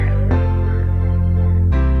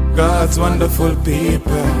God's wonderful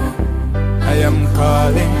people, I am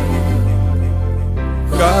calling.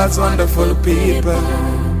 God's wonderful people,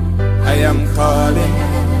 I am calling.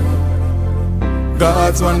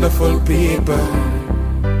 God's wonderful people,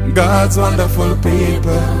 God's wonderful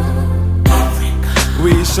people.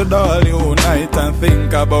 We should all unite and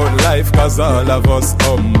think about life, cause all of us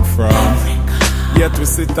come from. Yet we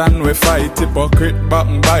sit and we fight, hypocrite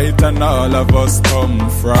backbite, and all of us come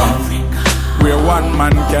from. Where one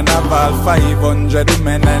man can have all 500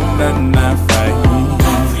 women and none a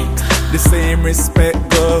fight. The same respect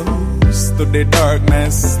goes to the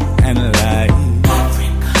darkness and light.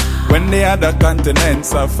 When the other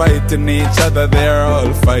continents are fighting each other, they're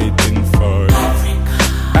all fighting for.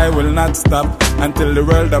 I will not stop until the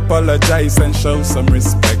world apologize and show some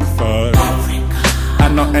respect for.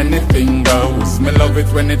 I know anything goes. Me love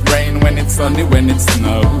it when it rain, when it's sunny, when it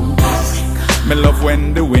snows. Me love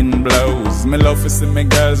when the wind blows. Me love to see me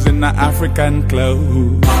girls in the African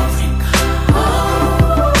clothes.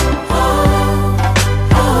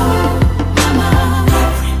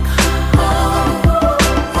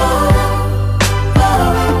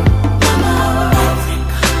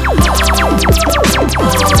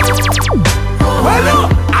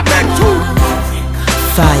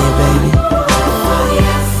 Fire, baby.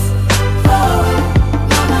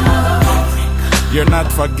 You're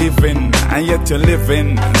not forgiving, and yet you're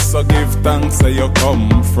living. So give thanks where you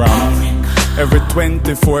come from. Every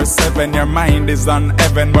 24/7 your mind is on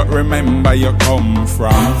heaven, but remember you come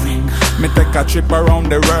from. Me take a trip around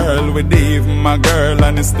the world with even my girl,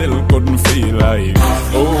 and it still couldn't feel like.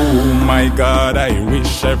 Oh my God, I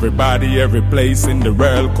wish everybody, every place in the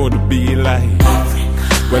world could be like.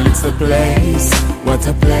 Well, it's a place, what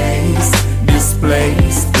a place, this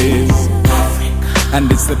place is. And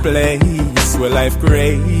it's the place where life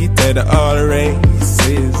created all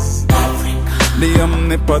races. The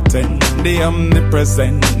omnipotent, the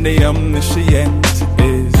omnipresent, the omniscient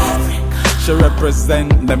is. She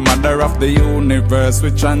represent the mother of the universe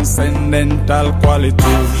with transcendental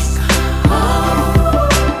qualities.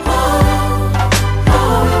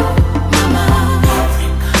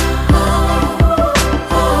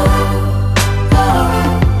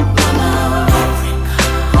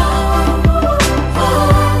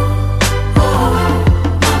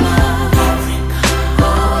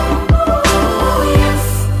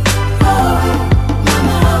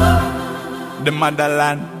 The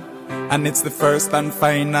motherland, and it's the first and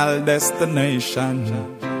final destination.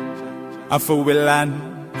 Of a will land,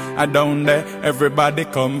 down there everybody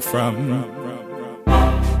come from.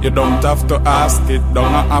 You don't have to ask it.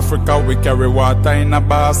 Down in Africa we carry water in a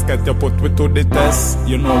basket. You put it to the test,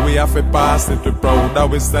 you know we have to pass it. We proud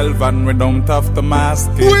of ourselves and we don't have to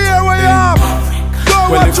mask it. We are.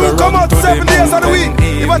 Well, if you come out 7 days of the week,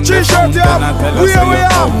 if a t-shirt you have, we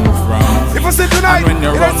are. If I say tonight,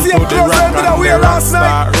 you don't see a clothes that we wear last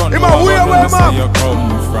night. In my wear, man.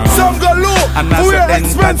 Some go low, we wear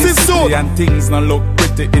expensive suit. And things not look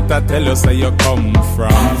pretty, it I tell you say you come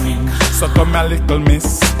from. So come a little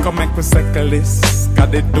miss, come make we second list, cause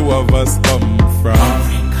the two of us come from.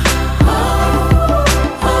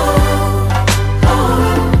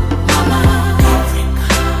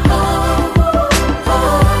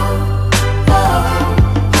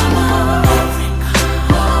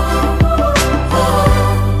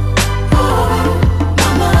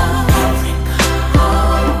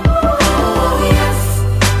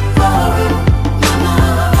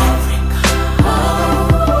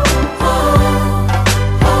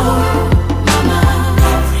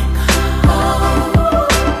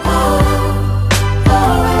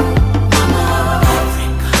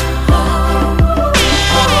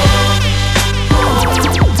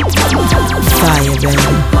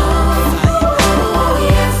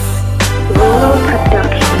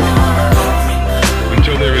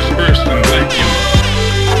 Until there is burst and vacuum,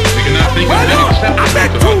 we cannot think of any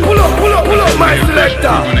acceptable Pull up, my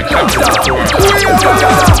selector.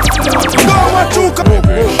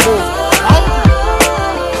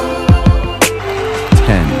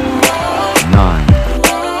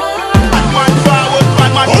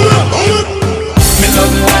 Me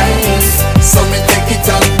love life, so me take it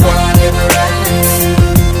and go on every ride.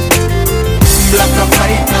 Black and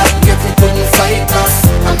white, black, if you couldn't fight us,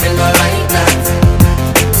 I me no like that.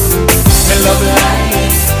 Me love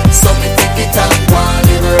life, so me take it and go on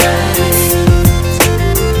every ride.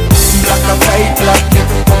 Black and white, black, if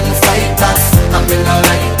you couldn't fight us, I me no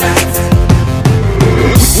like that.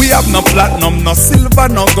 We have no no platinum, no silver,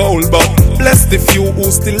 no gold, but bless the few who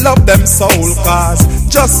still love them soul. Cause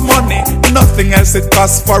just money, nothing else it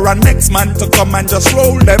costs for a next man to come and just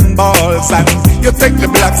roll them balls. And you take the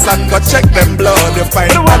blacks and go check them blood. You find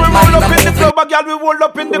that man roll up in the club, a girl we roll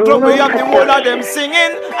up in the club. We have the whole of them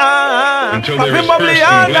singing. Happy bubbly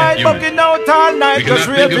all night, bucking out all night, just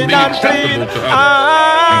raving and clean.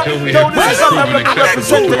 So this is something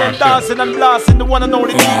representing and dancing and blasting the one and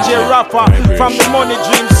only DJ Raffa from the Money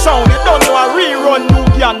Dream Sound. You don't know a rerun New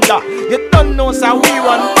Yonder. You don't know how we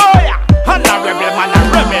run. Oh yeah, and a rebel man, a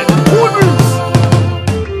rebel.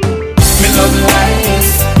 Me love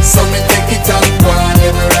life, so me take it and go on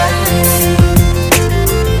every ride.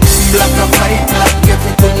 Black and white, black, if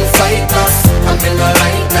we couldn't fight us, and me no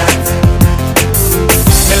like that.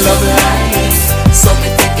 Me love life, so me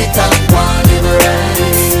take it and go on every ride.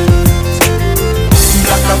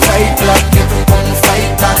 Black and white, black, if we couldn't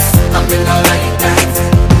fight us, and me no like that.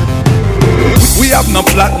 We have no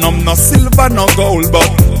platinum, no silver, no gold, but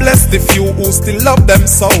bless the few who still love them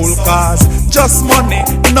soul. Cause just money,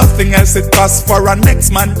 nothing else it costs for a next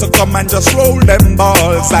man to come and just roll them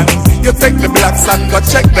balls. And you take the blacks and go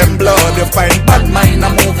check them blood. You find bad mind a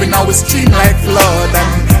moving now we stream like flood.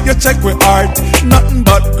 And you check with art, nothing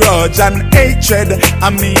but grudge and hatred. I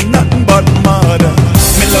mean nothing but mud.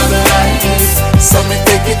 Me love life, so me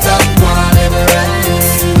take it and go on every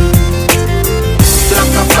ride. Black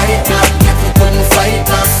and white, black, if we couldn't fight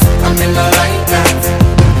us, I me no like that.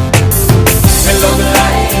 Me love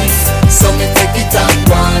life, so me take it and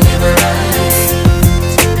go on every ride.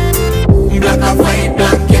 Black and white,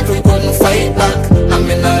 black, if we couldn't fight back, I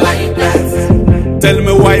me no like that. Tell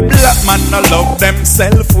me why black man no love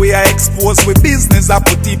themself. We are exposed with business, I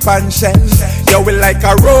put it on shelf. Yeah, we like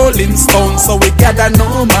a rolling stone, so we gather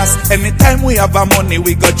no mass. Anytime we have a money,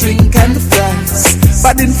 we go drink and fries.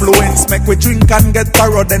 Bad influence make we drink and get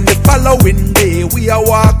borrowed. Then the following day, we are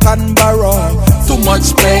walk and borrow. Too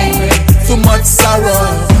much pain, too much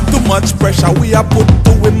sorrow, too much pressure we are put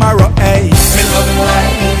to we marrow. Hey, me love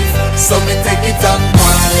life, so me take it and go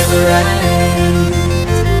on every ride.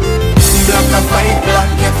 Black and white, black,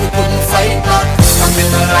 if we couldn't fight back, I me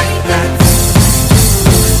no like that.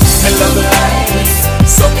 Me love life,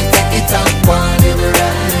 so me take it and go on every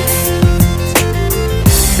ride.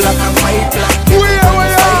 Black and white, black, if we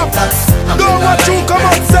couldn't fight back, I me no like that. Don't come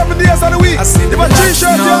out 7 days of the week. If a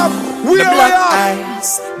t-shirt you have, we are black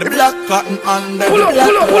eyes, the black cotton under pull the black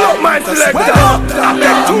up, my selector. I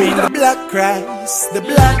mean the black cries, the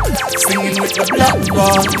black singing with the black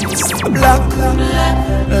voice, the black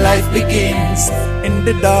life begins in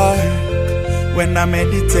the dark when I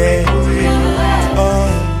meditate. Oh,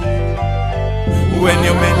 when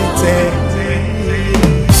you meditate.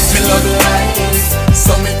 Me love life,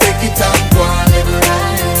 so me take it and go on every ride.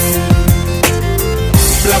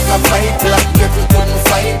 Black and white, black, if we couldn't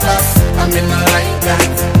fight us, I me no like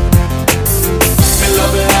that. Me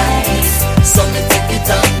love life, so me take it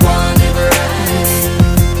and go on every ride.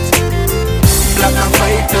 Black and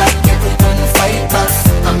white, black, if we couldn't fight us,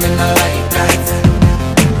 I me no like that.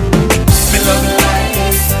 Me love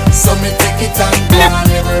life, so me take it and go on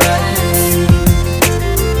every ride.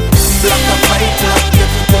 Black and white, black, if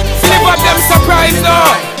we couldn't fight us. Flip up them surprise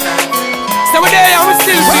now. So we're there and we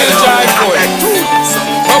still feel joyful.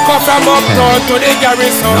 Woke up from uptown to the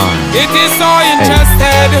garrison. It is so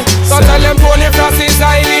interested. So tell them Tony Frost is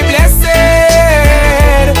highly blessed.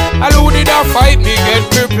 Alluded a fight me get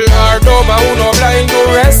people are dumb and who no blind go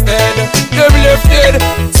rested. Them lifted,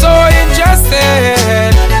 so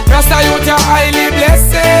interested. Rasta youth are highly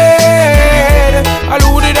blessed.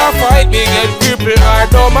 Alluded a fight me get people are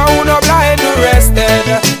dumb and who no blind go rested.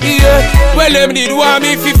 Yeah, well them did want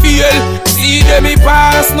me fi feel. See them me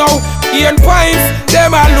pass now. Ian points,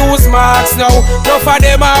 them a lose marks now. No for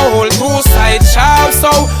them a hold two side sharp.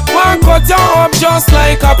 So one cut your up just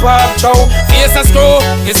like a pop chow. Face a screw,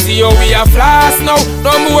 you see how we a floss now.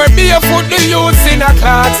 No more barefoot the youths in a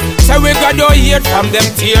class. So we got no hate from them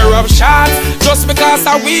tear up shots. Just because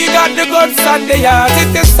we got the guts and the heart.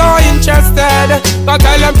 It is so interested. But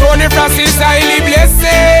tell them Tony Frost is highly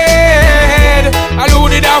blessed.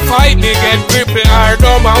 Alluded a fight, they get crippled or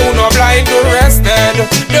dumb and who no blind to rested.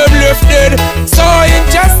 Them lifted, so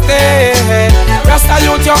interested. Rasta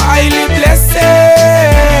youth you're highly blessed.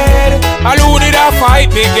 Alluded a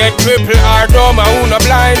fight, they get crippled or dumb and who no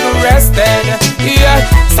blind to rested. Yeah,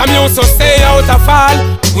 some used to stay out of fall.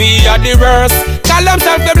 We are the worst. Call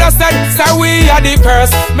themselves the blessed, so we are the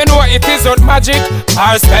curse. Me know it isn't magic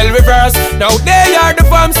or spell reverse. Now they are the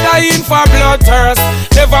bombs dying for blood thirst.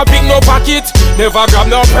 Never pick no pocket, never grab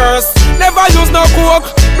no purse. Never use no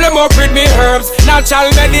coke, blame up with me herbs.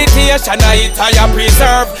 Natural meditation, I eat I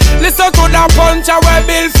preserve. Listen to the punch, I will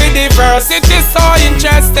build for the verse. It is so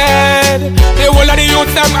interested. The whole of the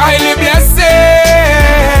youth, them highly blessed.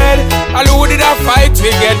 All who did a fight,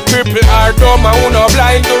 we get crippled or dumb, and who no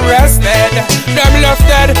blind to rested. Them left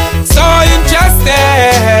dead, so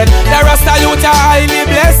interested. The rest of youth are highly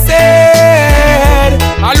blessed.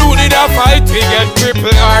 All who did a fight, we get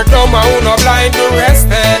crippled or dumb, and who no blind to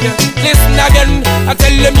rested. Listen again, I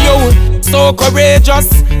tell them you, so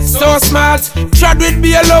courageous, so smart. Tread with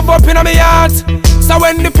me a love up in my heart. So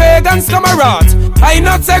when the pagans come around, I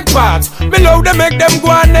not take part. Below them make them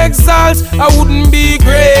go and exalt. I wouldn't be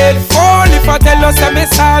grateful if I tell us I'm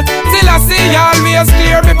salt. Till I see always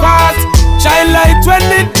clear me path. Shine light when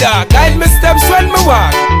it dark, guide me steps when me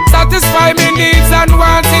walk. Satisfy me needs and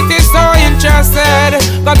wants, it is so interested.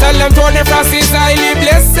 But tell them Tony Frost is highly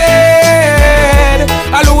blessed.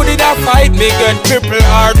 All who did a fight me get crippled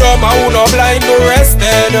or dumb, and who no blind to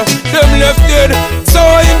rested. Them left dead, so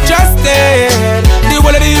interested. The whole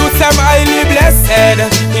of the youth them highly blessed.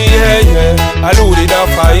 Yeah, yeah, all who did a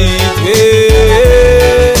fight,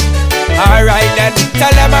 yeah. Alright then,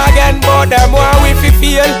 tell them again, but them why we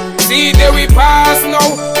feel. See that we pass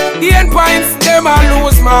now. The end points, them a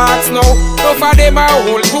lose marks now. So for them a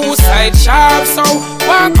hold two side sharp so.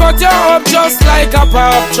 One cut you up just like a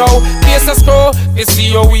pop chow. Face a scroll, they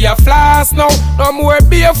see how we a floss now. No more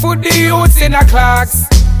barefoot the youths in a clocks.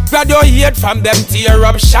 Graduate from them tear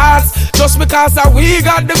up shots. Just because we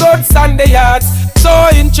got the goods and the yachts. So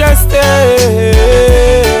interested.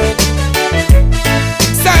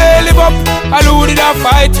 Say live up, all who did a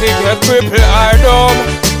fight, we get crippled or dumb.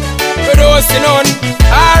 For those in on,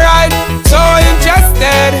 alright, so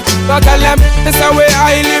interested. But tell them, this is we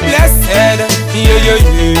highly blessed. Yeah, yeah,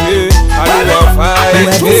 yeah, I love fight.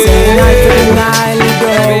 Whoever say I feel highly,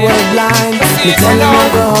 we're blind. Me tell them I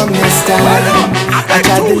go home this time. I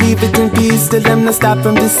tried to leave it in peace, till them not stop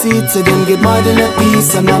from deceit. So them get more than a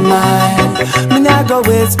piece of my mind. Me not go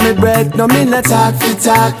waste my breath, no me not talk for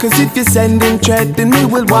talk. Cause if you send in threat, then me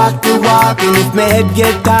will walk the walk. And if my head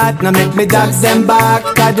get hot, now make me dogs them back.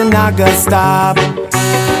 Cause them not gonna stop.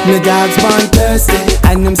 My dogs born thirsty,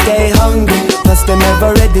 and them stay hungry. Plus them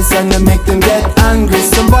ever ready, so they make them get angry.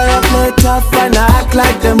 Some boy a play tough and act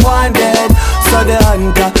like them wanted. So the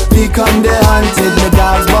hunter become the hunted. My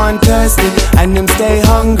dogs born thirsty, and them stay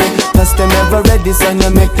hungry. Plus them ever ready, so they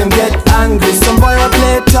make them get angry. Some boy a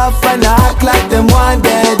play tough and act like them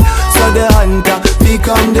wanted. So the hunter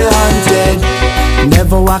become the hunted.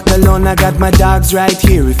 Never walk alone, I got my dogs right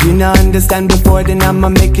here. If you not understand before, then I'ma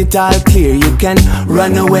make it all clear. You can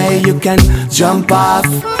run away, you can jump off.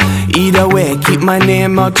 Either way, keep my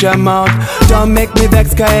name out your mouth. Don't make me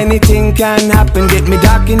vex, cause anything can happen. Get me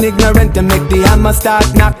dark and ignorant and make the hammer start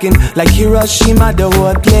knocking. Like Hiroshima, the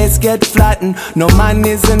whole place get flattened. No man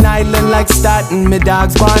is an island like Staten. My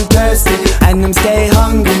dogs born thirsty, and them stay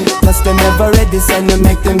hungry. Plus them never ready, so they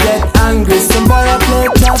make them get angry. Some boy a play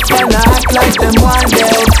tough and act like them wanted.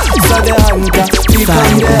 So the hunter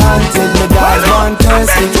become the hunted. My dogs born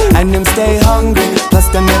thirsty, and them stay hungry. Plus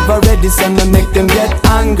them never ready, so they make them get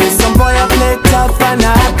angry. Some boy a play tough and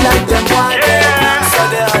act like them wanted. So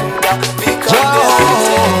the hunter become the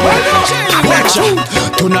hunted. Watch out.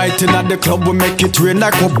 Tonight in at the club we make it rain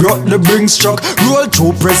like we brought the brings truck. Roll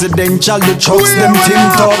through presidential, the trucks them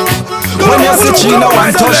tint up. When you see Chino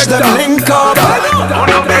and touch them link up. I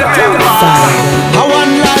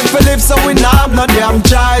want life to live, so we not have no damn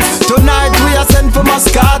choice. Tonight we are sent for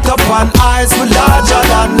Muscat up on ice. We larger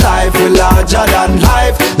than life, we larger than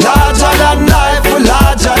life. Larger than life, we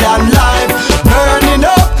larger than life. Burning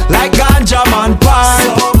up like ganja man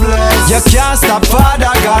pipe. You can't stop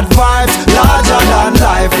Father God vibes. Larger than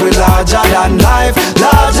life, we larger than life.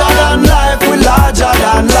 Larger than life, we larger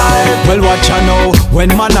than life. Well, watch I know when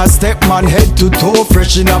man a step man head to toe.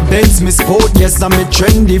 Fresh in a Benz, me sport, yes, I'm a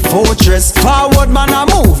trendy fortress. Forward man a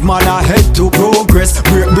move, man a head to progress.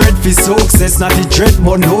 Break bread for success, not the dread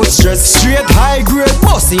but no stress. Straight high grade,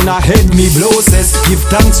 boss in a head me blow says. Give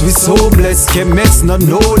thanks we so blessed, can mess not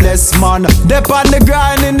no less man. Dep on the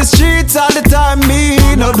grind in the streets all the time. Me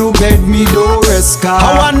no do bed, me do rest.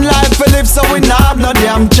 I want life to live, so we not have no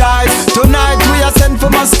damn choice. Tonight we are sent for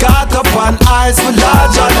Muscat up on ice. We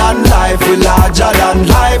larger than life, we larger than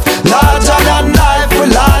life. Larger than life, we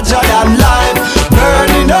larger than life.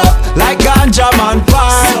 Burning up like ganja man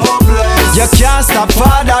pipe. You can't stop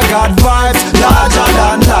Father God vibes. Larger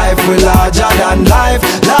than life, we larger than life.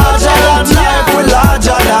 Larger than life, we larger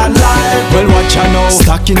Watch I know,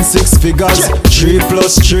 stacking 6 figures, 3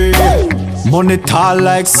 plus 3. Money tall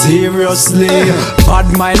like seriously.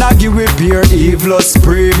 Bad mind I give with pure evil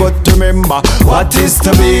spree. But remember, what is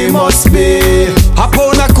to be must be. A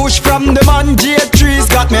pound of kush from the man J3's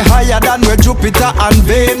got me higher than where Jupiter and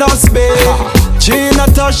Venus be. Gina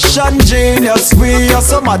touch and genius, we are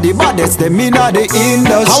some of the baddest, them in the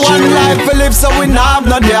industry. I want life we live so we not have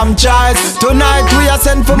no damn choice. Tonight we are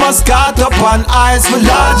sent for Muscat upon ice. We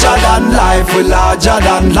larger than life, we larger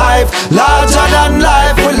than life. Larger than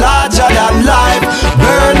life, we larger than life.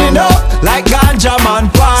 Burning up like ganja man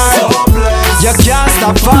pie. So you can't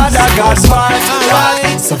stop Father God's fight.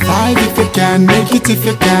 Survive if you can, make it if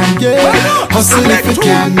you can, yeah. Hustle if you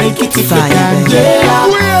can, make it if you can, yeah.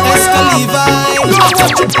 Only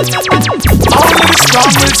the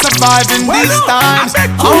strong will survive in these times.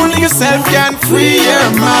 Only yourself can free your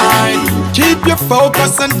mind. Keep your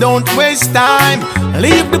focus and don't waste time.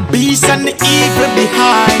 Leave the beast and the evil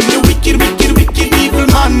behind. The wicked, wicked, wicked evil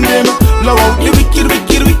man them. Blow out the wicked,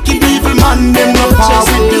 wicked, wicked evil man them. No power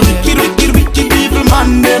with the wicked, wicked, wicked evil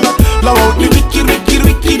man them. Blow out the wicked, wicked,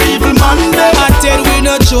 wicked evil man them. I tell we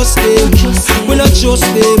not trust them, we not trust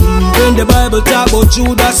them. When the Bible talk about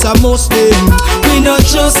Judas and Muslim, we not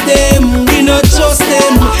trust them, we not trust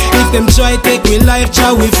them. If them try take we life, try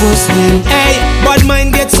we first them. Hey, bad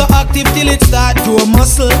mind get so active till it start grow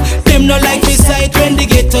muscle. Them not like me sight when they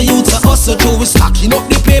get to youth to hustle. So we stacking up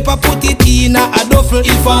the paper, put it in a duffel.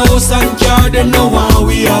 If a house and car, them no one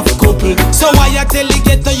we have couple. So why I tell you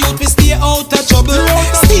get to youth we stay out of trouble.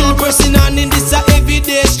 Still pressing on in this a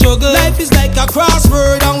everyday struggle. Life is like a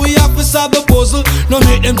crossword and we have to solve the puzzle. No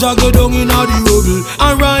make them juggle down in all the rubble.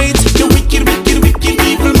 Alright, the wicked, wicked, wicked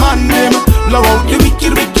evil man them. Blow out the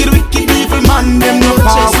wicked, wicked, wicked evil man them. No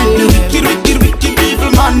power with the wicked, wicked, wicked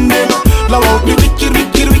evil man them. Blow out the wicked,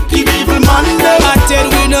 wicked, wicked evil man them. I tell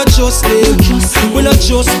we not trust them, we not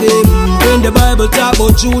trust them. When the Bible talk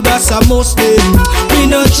about Judas and Muslim, we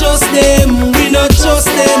not trust them, we not trust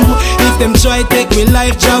them. If them try take me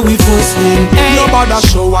life, try we force them. Hey. No bother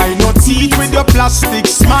show I no teeth with your plastic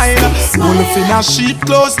smile. Wolf in a sheep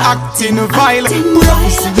clothes acting vile. Pray to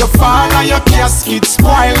see you fall and your casket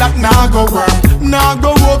spoil. That nah go work, nah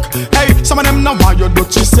go work. Hey, some of them know why you do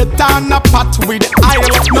you sit on a pot with oil.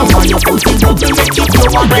 No why you put it up and make it go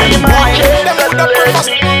again wild. Them would have breakfast.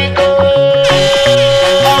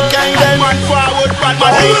 Okay then, man forward, man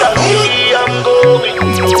I'm going.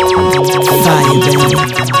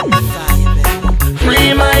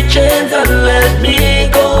 Free my chains and let me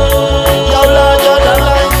go.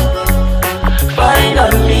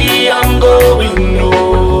 Finally I'm going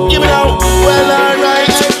home. Give me now. Well, alright.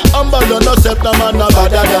 Humble on yourself, no man, no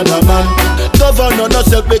better than a man. Govern on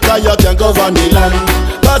yourself because you can govern the land.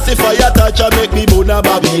 Pacify your touch and make me born a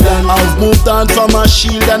Babylon. I've moved on from a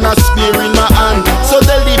shield and a spear in my hand. So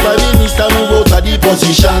tell the Prime Minister move out of the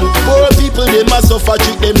position. Poor people, they must suffer,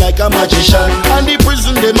 treat them like a magician. And the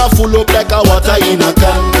prison, they must full up like a water in a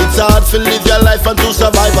can. It's hard to live your life and to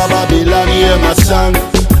survive a Babylon. Hear my song.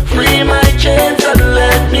 Free my chains and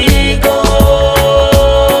let me go.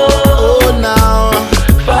 Oh, now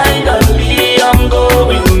finally I'm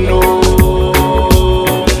going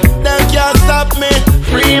home. They can't stop me.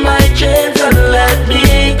 Free my chains and let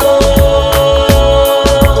me go.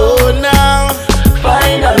 Oh, now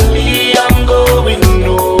finally I'm going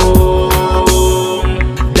home.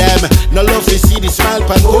 Them no love to see the smile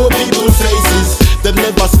on poor people's faces. Them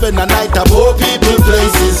never spend a night at poor people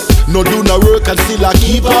places. No do no work and still I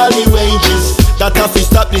keep all the wages. That have to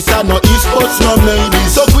stop this and no ifs buts no maybe.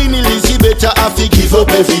 So Queenie Lizzie better have to give up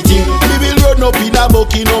everything. We will run up in a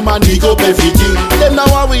bucky, no man big up everything. Them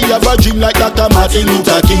now we have a dream like Dr. Martin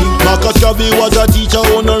Luther King. Marcus Garvey was a teacher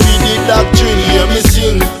who no read the doctrine. Hear me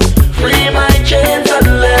sing. Free my chains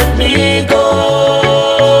and let me go.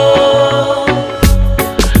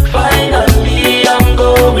 Finally I'm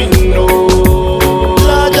going home.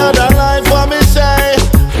 Larger than life for me say.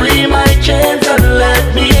 Free my chains and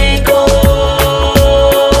let me go.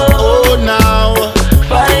 Oh now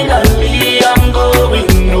finally I'm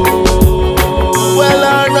going home. Well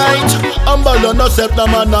alright. Humble on yourself, no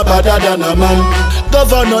man no better than a man.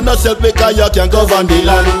 Govern on yourself because you can govern the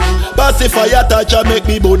land. Pacify your touch and make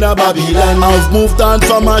me born a Babylon. I've moved on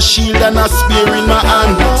from a shield and a spear in my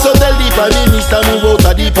hand. So tell the Prime Minister move out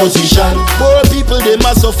of the position. Poor people they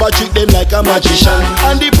must suffer, treat them like a magician.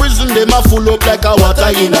 And the prison they must full up like a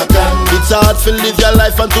water in a can. It's hard to live your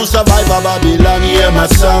life and to survive a Babylon. Hear my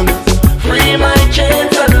song. Free my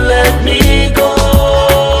chains and let me go.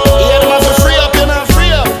 Yeah, man, for free up, you know,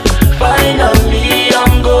 free up. Finally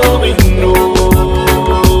I'm going home.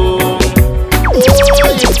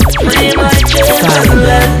 Free my chains and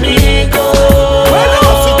let me go.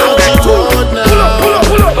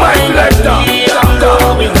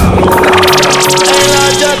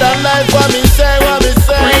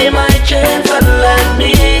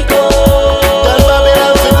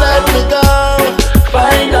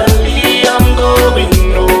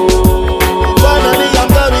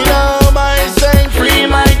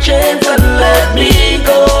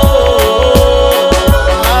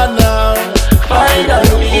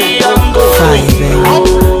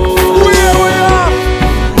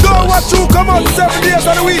 out 7 days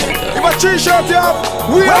of the week. If a 3-shirt you have,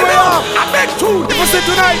 we are. I beg two. If you see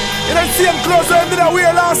tonight, in the same clothes that I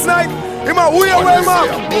wear last night, in my wear well, man.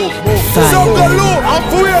 So go low, I'm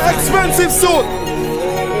for your expensive suit.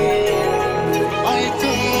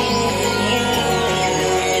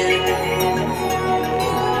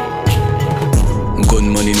 Gun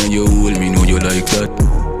money in your hole, me know you like that.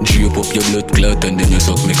 Drape up your blood clot and then you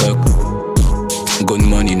suck me cock. Gun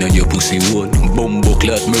money in your pussy hole. Bumbo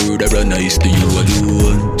clot murderer nice to you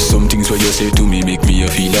alone. Some things what you say to me make me a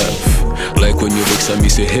feel laugh. Like when you vex and me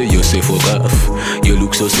say hey you say fuck off. You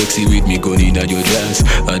look so sexy with me gun in your dress.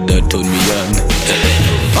 And that turn me on.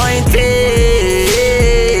 Pointed.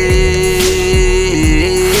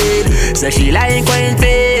 So she like when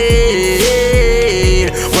fail.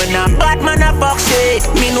 When a bad man a fuck shit,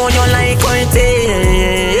 me know you like pointed.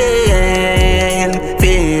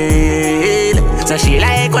 So she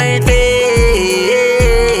like when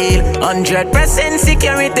fail. 100%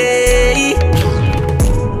 security.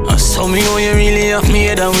 So me know you really have me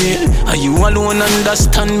head away. And you alone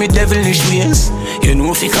understand me devilish ways. You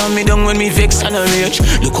know if you calm me down when me vex and a rage.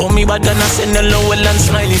 Look how me bad and I send a low and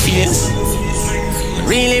smiley face.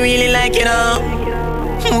 Really, really like you now.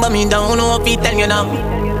 But me don't know if he tell you now.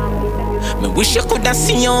 Me wish you could have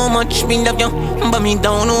seen how much me love you. But me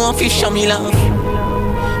don't know if you show me love.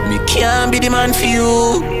 Me can't be the man for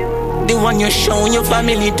you, the one you show your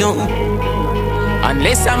family to.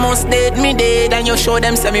 Unless I must date me dead and you show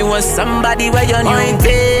them say me was somebody where you knew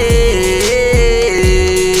paid.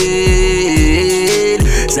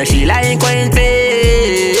 So she like when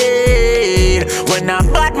paid. When a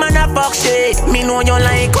bad man a fuck shit, me know you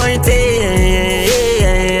like when paid.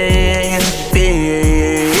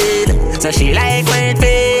 So she like when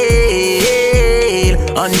paid.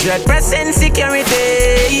 100%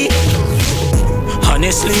 security.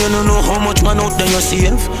 Honestly, you don't know how much man out there you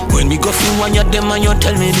save. When me go feel one of them and you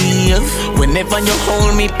tell me behave. Whenever you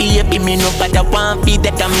hold me, baby, me no better want be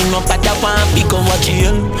that. Me no better want be go watch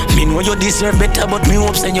you. Me know you deserve better, but me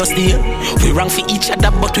hope say you stay. We wrong for each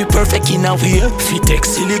other, but we perfect in a way. We take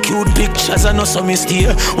silly cute pictures and no some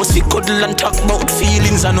mistake. Was we cuddle and talk about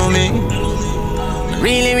feelings and know me.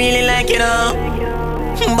 Really, really like you now.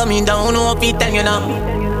 But me don't know if he tell you now.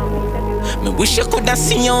 Me wish you could have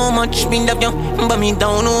seen how much me love you. But me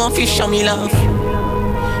don't know if you show me love.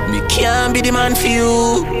 Me can't be the man for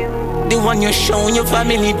you, the one you show your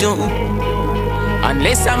family to.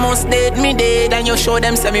 Unless I must date me dead and you show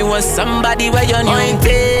them say me was somebody where you knew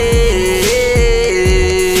paid.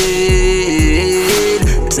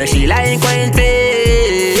 So she like when paid.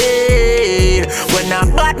 When a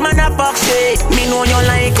bad man a fuck shit, me know you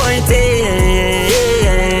like when paid.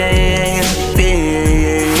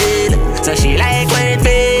 So she like when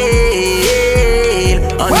fail.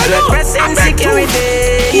 100% security.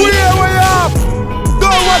 We up.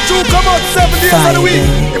 Don't want you come out 7 days of the week.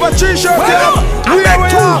 If a 3-shirt you have, we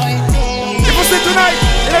up. If you see tonight,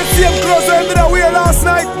 in the same clothes that we wear last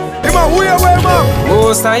night, if I wear well, man.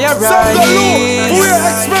 Most of your brides, we wear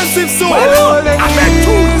expensive suit. All the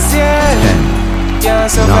knees, yeah. Can't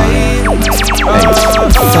survive.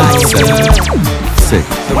 6.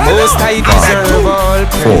 The most I deserve all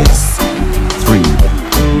praise. 3,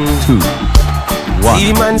 2, 1.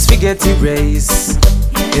 Demons forget to raise.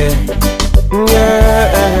 Yeah,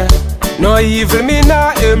 yeah. No evil me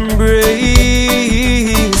not embrace.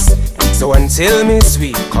 So until me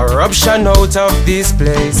sweep corruption out of this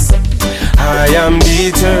place, I am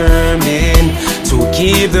determined to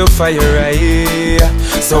keep the fire high.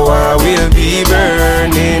 So I will be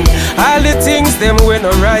burning all the things them when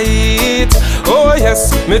I right. Oh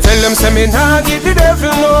yes, me tell them say me nah give the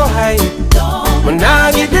devil no hype. Me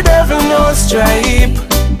nah give the devil no stripe.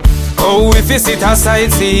 Oh, if you sit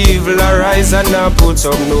aside, see evil arise and I put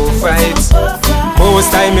up no fight.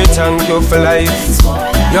 Most time me thank you for life.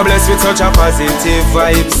 You're blessed with such a positive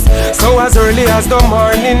vibes. So as early as the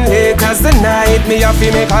morning, late as the night, me have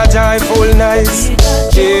to make a joyful night.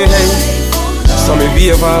 Yeah. So me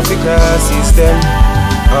behave off the class system.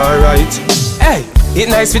 Alright. Hey, it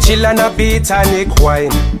nice to chill and a beat tonic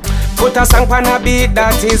wine. Put a song on a beat,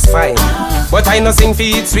 that is fine. But I no sing for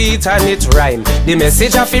it sweet and it rhyme. The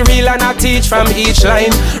message I feel real and I teach from each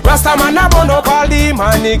line. Rasta man a burn up all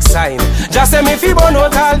demonic sign. Just say me fi burn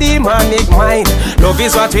out all demonic mind. Love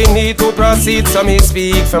is what we need to proceed, so me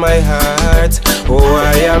speak from my heart. Oh,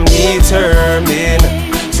 I am determined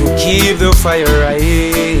to keep the fire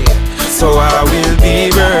high. So I will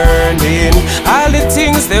be burning all the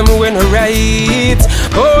things them when right.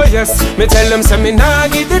 Oh yes, me tell them say me nah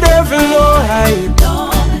give the devil no hype.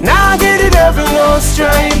 Nah give the devil no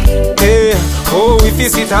stripe. Hey, oh if you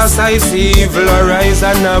sit aside, see evil arise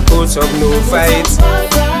and not put up no fight.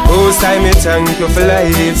 Most time me thank you for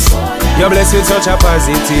life. You're blessed with such a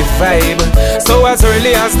positive vibe. So as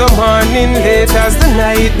early as the morning, late as the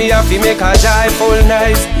night, me have to make a joyful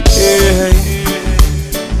night. Yeah.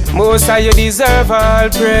 Most of you deserve all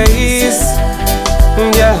praise.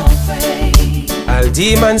 Yeah. All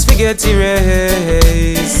demons forget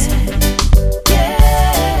erase.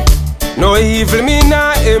 No evil me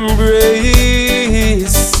not embrace.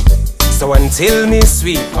 So until me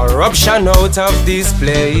sweep corruption out of this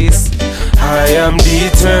place, I am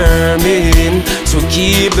determined to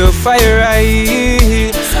keep the fire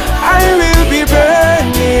high. I will be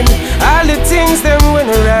burning all the things them when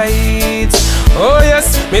right. Oh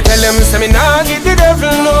yes, me tell them say me nah give the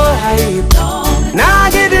devil no hype, nah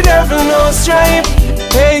give the devil no stripe.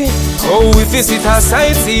 Hey, oh if you sit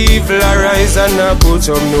aside, see evil arise and not put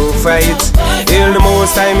up no fight. Hail the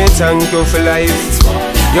most time, me thank you for life.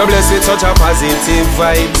 You're blessed with such a positive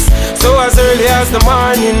vibes. So as early as the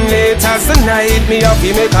morning, late as the night, me up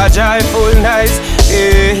you make a joyful night.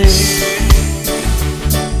 Yeah.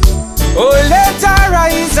 Oh let her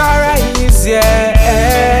rise,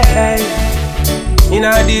 yeah. In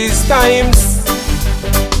all these times,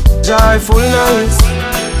 joyful nights.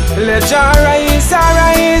 Let her rise.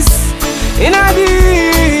 In all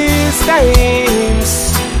these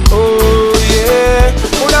times. Oh yeah.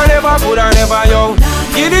 Coulda never, yo.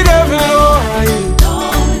 Give the devil no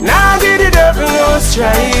hype. Nah, give the devil no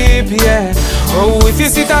stripe, yeah. Oh, if you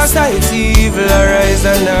sit aside, evil arise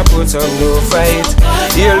and not put up no fight.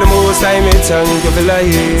 Heal the most time, me thank you for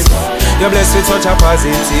life. You're blessed with such a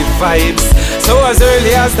positive vibes. So as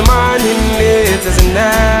early as the morning, late as the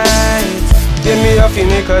night, give me up, you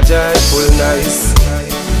make a joyful nice.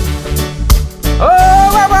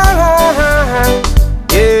 Oh,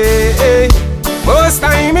 yeah. Most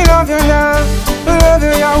time, me love you now. Love you,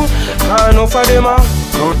 yo. Can't know for them,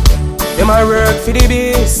 them a work for the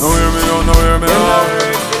beast. No hear me out, no hear me out.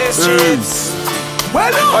 Yes.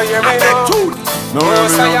 Well, no, hear me out. No hear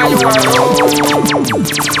me out, no hear me out.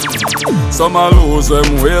 Some a lose them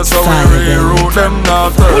way, so we reroute them.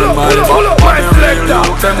 Not turn my back, but they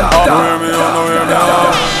reroute them. No hear me out, no hear me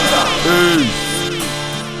out. Yes.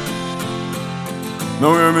 No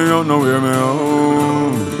hear me out, no hear me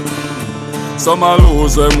out. Some a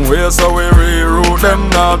lose them way, so we reroute them.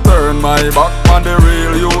 Not turn my back on the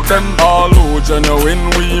real youth. Them all who genuine,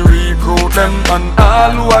 we recruit them. And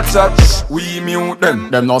all who a chat, we mute them.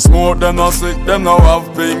 Them no smoke, them no sick, them no have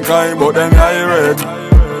pink eye, but them eye red.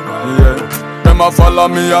 Yeah. Them a follow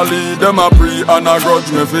me a lead, them a pre and a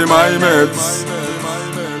grudge me for my mates.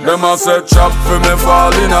 Them a set trap for me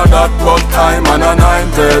fall in a that, but I'm an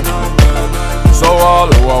anointed. So all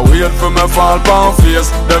who a wait for me fall pound face,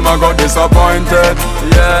 them a got disappointed.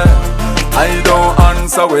 Yeah, I don't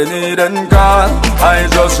answer when they then call. I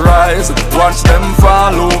just rise, watch them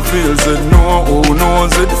fall. Who feels it, know who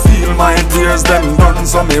knows it. Feel my tears, them done,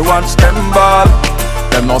 so me watch them ball.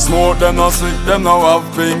 Them no smoke, them no sick, them no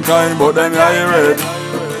have pink eye, but them eye red.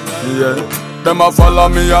 Yeah, them a follow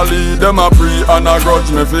me a lead, them a pre and a grudge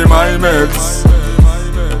me for my mates.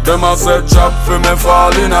 Them a set trap for me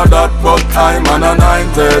fall in a that, but I'm an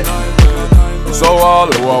anointed. So all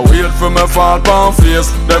who a wait for me fall pound face,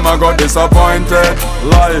 them a got disappointed.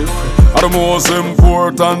 Life are the most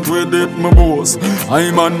important, with it me boast.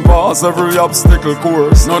 I'm on pass every obstacle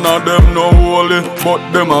course. None of them no holy, but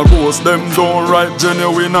them a ghost. Them don't write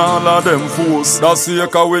genuine, all of them fools. That's the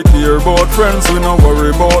sake we care about friends, we no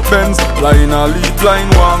worry about bends. Line a lead,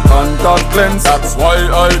 line one contact lens. That's why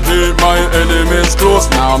I keep my enemies close.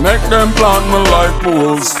 Now make them plant me like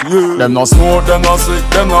fools. Yeah. Them no smoke, them no sick,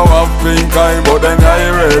 them no have pink eye, but them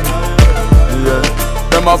eye red. Yeah.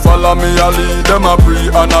 Them a follow me a lead, them a pre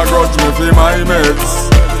and a grudge me for my mates.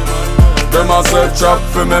 Them a set trap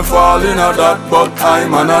for me fall in a that, but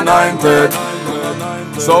I'm an anointed.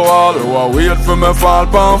 So all who a wait for me fall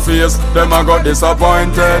pound face, them a got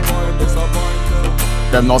disappointed.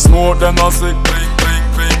 Them no smoke, them no sick,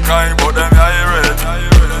 pink eye, but them eye red.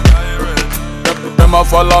 Them a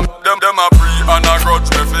follow me, them a pre and a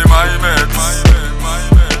grudge me for my mates.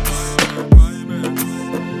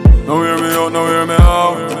 No hear me out, no hear me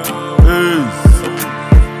out. Hey.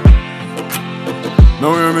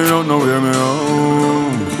 No hear me out, no hear me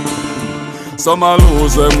out. Some a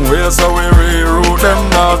lose them way, so we reroute them.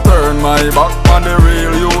 Not turn my back on the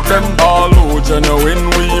real youth. Them all who genuine,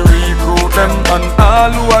 we recruit them. And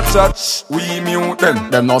all who a chat, we mute them.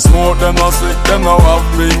 Them no smoke, them no sick, them no have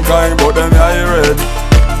pink eye, but them eye red.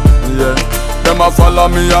 Yeah. Them a follow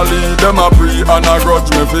me a lead, them a pre and a grudge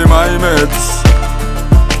me for my mates.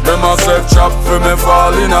 Them a set trap for me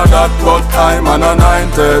fall in a that, but I'm an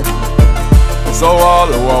anointed. So all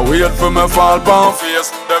who are wait for me fall pound face,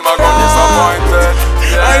 them a go disappointed.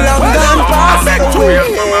 I love gone past the way.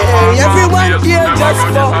 Everyone here just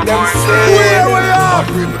fuck them say. Where we are?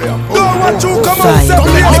 Don't want you come on 7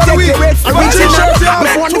 days of the week.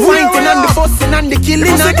 Before the fighting and the fussing and the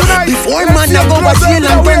killing and before man a go a jail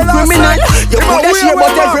and went criminal. You coulda share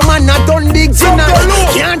but every man a done big dinner.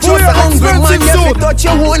 Can't trust a hungry man if you touch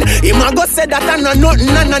your own. Him a go say that I know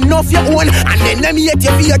nothing and enough your own. And then them hate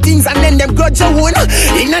you for your things and then them grudge your own.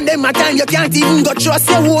 In a them a time you can't even go trust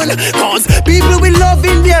your own. Cause people will love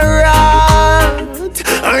in their heart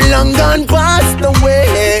are long gone past the way.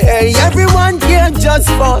 Everyone here just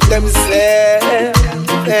for themselves.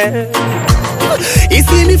 You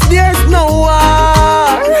see, if there's no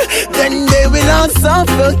war, then they will all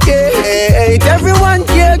suffocate. Everyone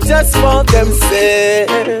here just for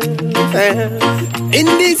themselves. In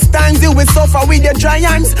these times you will suffer with your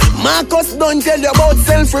giants. Marcus don't tell you about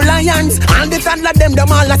self-reliance. And the thought of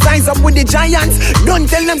them all a size up with the giants. Don't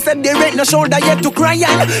tell them said they ain't no shoulder yet to cry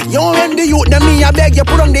on. You and the youth, them me I beg you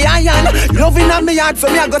put on the iron. Loving on me heart so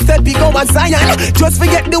me I go step you go a Zion. Just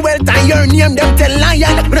forget the wealth and your name them tell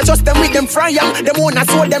lion. But I trust them with them fry them wanna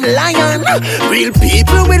show them lion. Real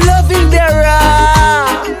people with love in their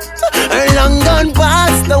heart are long gone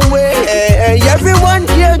past the way. Everyone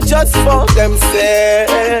here just for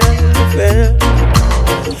themselves.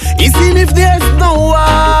 You see, if there's no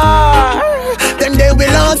war, then they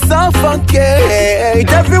will all suffocate.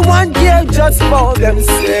 Everyone here just for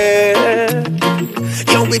themselves.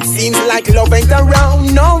 Yo, it seems like love ain't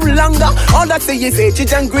around no longer. All I say is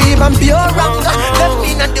hatred and grief and pure anger. Left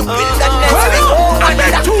me in the wilderness.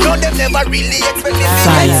 No, them never really expect me to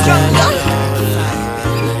get stronger.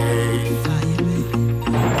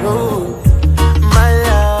 My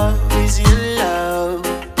love is your love,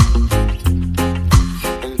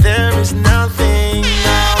 and there is nothing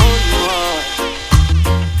I would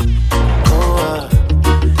want.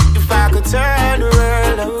 If I could turn the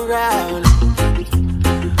world around,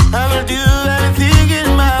 I will do everything in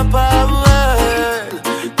my power.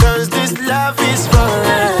 Cause this love is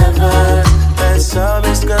forever. That's all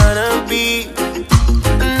it's gonna be.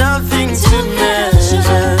 Nothing to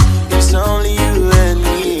measure. It's only you and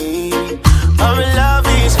me. Our love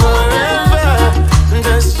is forever.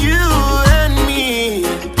 Just you and me.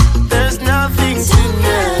 There's nothing to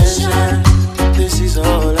measure. This is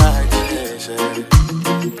all I treasure.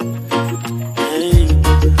 Hey,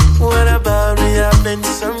 what about we having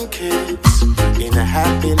some kids in a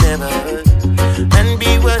happy neighborhood and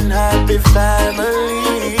be one happy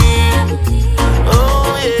family?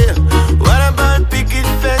 Oh yeah. What about picket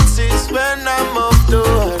fences when I'm off the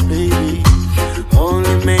road, baby?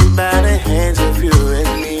 Only made by the hands of you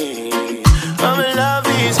and me. Our love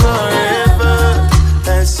is forever.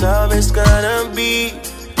 That's all it's gonna be.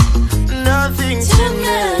 Nothing to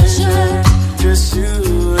measure. Just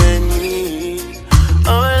you and me.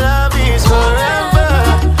 Our love is forever.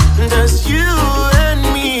 Just you and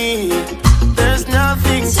me. There's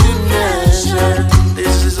nothing to measure.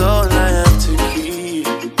 This is all I have to keep.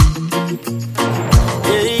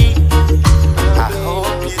 Hey, I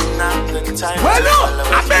hope you're not the type. Well, no,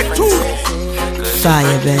 I beg to.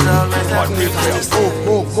 Fire, baby.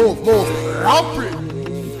 Move.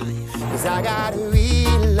 Cause I got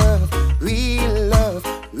real love, real love,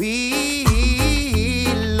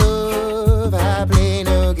 real love. I play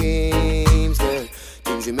no games, girl.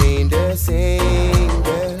 Things remain the same,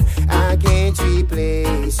 girl. I can't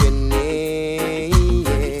replace your name.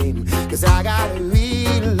 Cause I got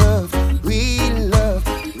real love, real love,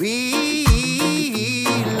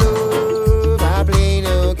 real love. I play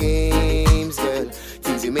no games, girl.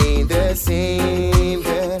 Things remain the same,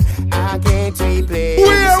 girl. I can't replace.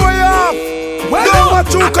 Where we are? Don't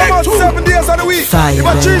want you come out 7 days of the week. If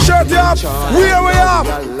a t-shirt you have, where we are?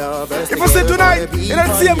 If I say tonight, in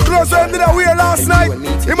that same clothes I did I wear last night,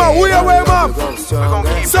 in my wear we have.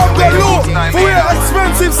 Some good look, for wear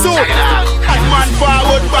expensive suit. Man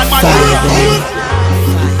forward, man.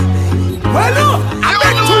 Well, no, I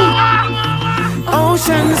beg to.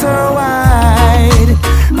 Oceans are wide,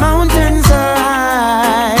 mountains are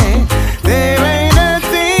high. There ain't a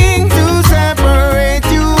thing to separate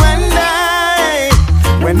you and I.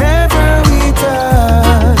 Whenever we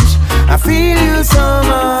touch, I feel you so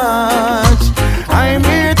much. I'm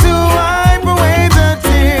here to wipe away the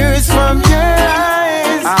tears from your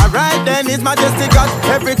eyes. Alright then, His Majesty got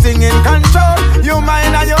everything in control. Your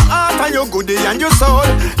mind and your heart and you goody and you soul.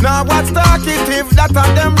 Now what's talkative, that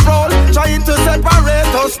are them roll. Trying to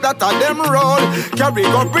separate us, that are them roll. Carry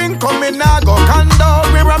go bring, come in, now go condole.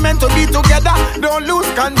 We were meant to be together, don't lose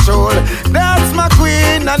control. That's my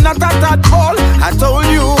queen and not a tadpole. I told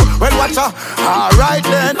you, well watch her, alright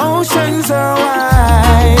then. Oceans are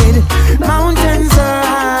wide, mountains are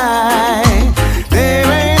high. There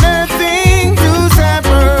ain't a thing to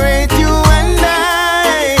separate you and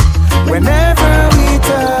I. Whenever we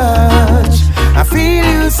touch, I feel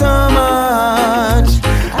you so much.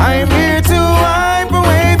 I'm here to wipe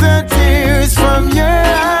away the tears from your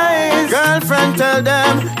eyes. Girlfriend, tell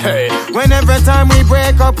them, hey, whenever time we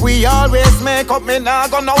break up, we always make up. Me nah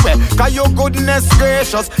go nowhere, cause your goodness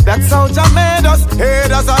gracious, that's how Jah made us.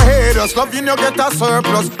 Haters are haters, love you get a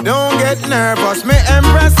surplus. Don't get nervous, me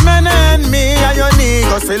impress men and me and your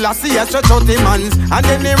niggas. Till I see a stretch out him hands, and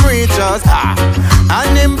then him reach us.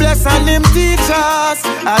 And him bless and him teach us.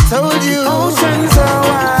 I told you, oceans are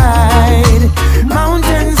wide,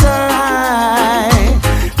 mountains are high.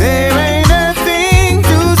 There ain't a thing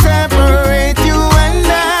to separate you and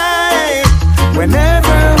I.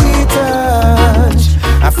 Whenever we touch,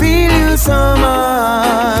 I feel you so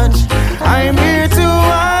much. I'm here to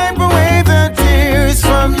wipe away the tears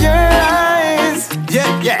from your eyes.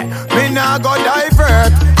 Yeah, me nah go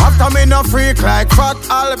divert. After me no freak like Fat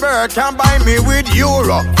Albert. Can't buy me with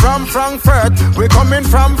euro from Frankfurt. We coming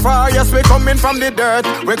from far, yes, we coming from the dirt.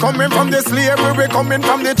 We coming from the slavery, we coming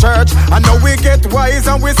from the church. And now we get wise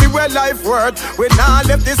and we see where life worth. We nah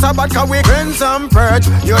left this Sabbath cause we cleanse and purge.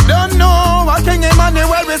 You don't know what King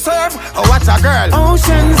Emmanuel we serve. Oh, what's a girl?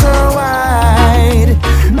 Oceans are wide,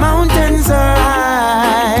 mountains are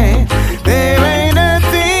high. There ain't a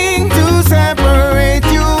thing to separate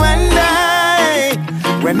you and I.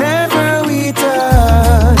 Whenever we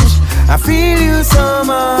touch, I feel you so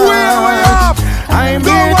much. Way up. I'm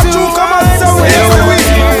go here what to you come on 7 days a week.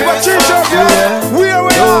 But T-shirt, yeah. Way up.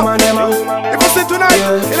 If you see tonight,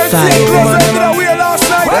 let's see closer to the way last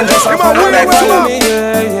night.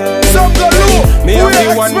 Some go low. Me have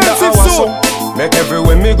the one that I was so. Make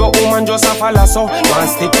everywhere me go, woman just a follow so. One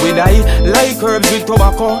stick with I, like herbs with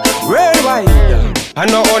tobacco. Red wine, and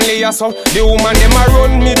not only a so. The woman them a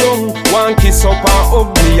run me down. One kiss up and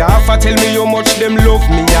hug me half. I tell me how much them love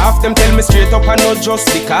me half. Them tell me straight up and not just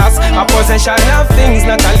because a possession of things.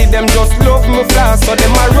 Not only them just love me fast. So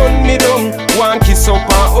them a run me down. One kiss up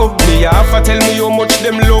and hug me half. I tell me how much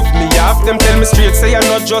them love me half. Them tell me straight say I'm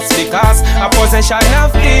not just because a possession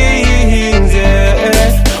of things,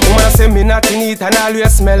 yeah. Woman say me nothing eat and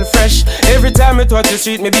always smell fresh. Every time me touch the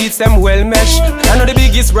street, me beats them well mesh. I know the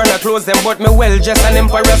biggest brand I clothes them, but me well dressed. And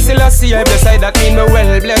Emperor still I see I beside that mean me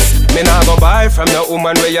well blessed. Me nah go buy from the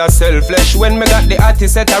woman where you sell flesh. When me got the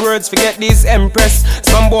artist set of words, forget this empress.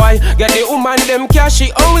 Some boy get the woman them cash,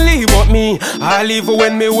 she only but me. I leave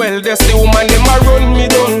when me well dressed. The woman them a run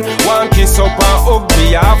me down. One kiss up and hug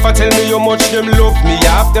me half. I tell me how much them love me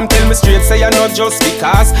half. Them tell me straight say I not just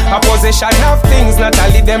because a possession of things, not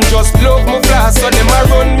only them just love me flash, so them a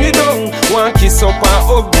run me down. One kiss up and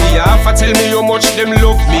hug me half. I tell me how much them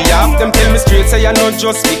love me half. Them tell me straight say I not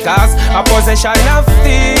just because a possession of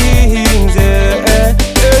things, yeah.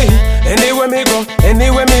 Anywhere me go,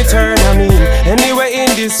 anywhere me turn, I mean, anywhere in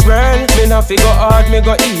this world, me not figure hard, me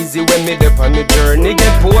go easy when me dip on me journey.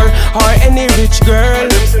 Get poor or any rich girl,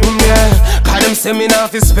 yeah. Cause them say me not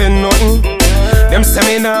fi spend nothing. Them say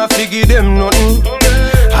me not fi give them nothing.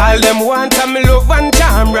 All them want and me love and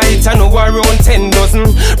charm right. I know around 10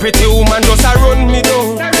 dozen. Pretty woman just a run me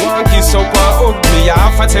down. One kiss up and hug me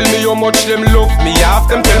half. I tell me how much them love me half.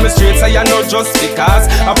 Them tell me straight say I know just because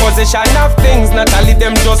a possession of things, not only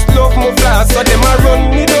them just love me flash. So them a run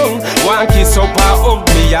me down. One kiss up and hug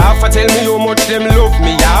me half. I tell me how much them love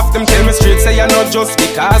me half. Them tell me straight say I know just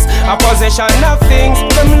because a possession of things,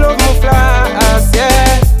 them love me flash,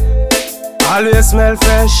 yeah. Always smell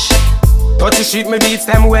fresh. Touch the street, me beats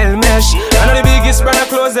them well mesh. I know the biggest brand I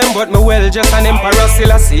clothes them, but me well just an Emperor still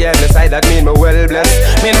I see every side that mean me well blessed.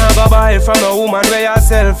 Me nah go buy from a woman where you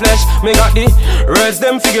sell flesh. Me got the words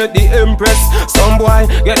them figure the empress. Some boy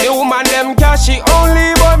get the woman them cash, she only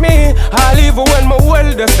but me. I leave when me well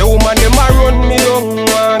just the woman them a run me down.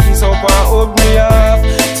 One kiss up and hug me half.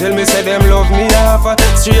 Tell me say them love me half.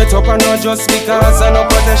 Straight up and not just because I no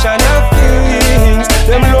possession of things.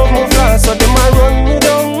 Them love me fast so them a run me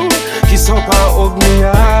down. Kiss up and hug me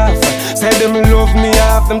half. Say them love me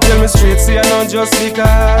half. Them tell me straight, say I not just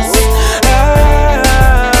because.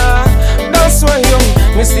 That's why young,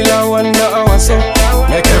 me still a wonder how I so.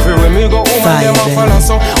 Make everywhere me go, woman them a follow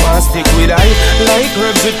so. One stick with I, like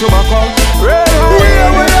herbs with tobacco. Red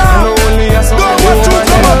wine, and only a so. Go watch you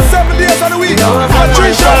come on 7 days of the week. And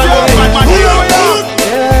 3 shots,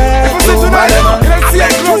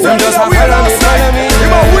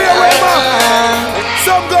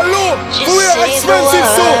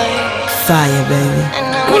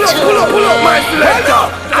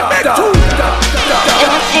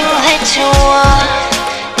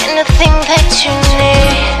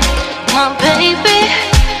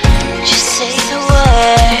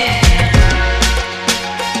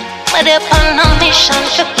 vibration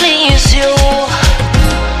to please you.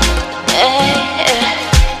 Hey,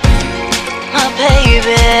 my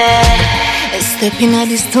baby. Step in at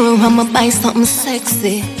the store, I'ma buy something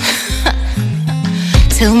sexy.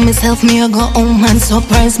 Tell myself me I go home and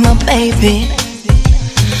surprise my baby.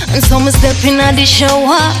 And so me step in at the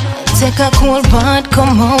shower, take a cold bath,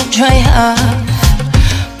 come out dry off.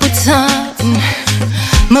 Put on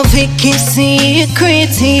my Vicky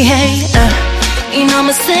secret, you know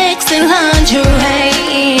my sexy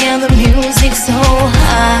lingerie, and the music so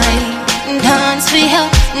high. Dance for her,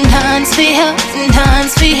 dance for her,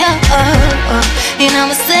 dance for her. You know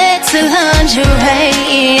my sexy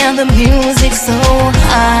lingerie, and the music so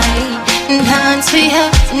high. Dance for her,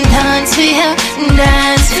 dance for her,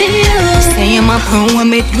 dance for you. Say I'm a pro when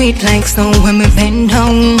me do it like snow. When me bend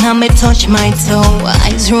down and me touch my toe,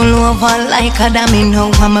 eyes roll over like a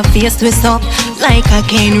domino, and my face twist up like a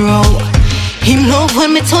cane roll. Him love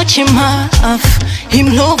when me touch him off.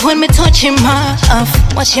 Him love when me touch him off.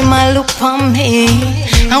 Watch him a look on me,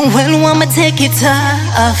 and well want me take it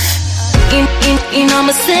off. In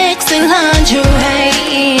my sexy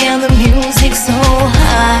lingerie, and the music so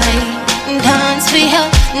high. Dance for her,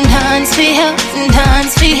 dance for her,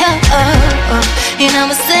 dance for her. In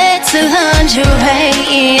my sexy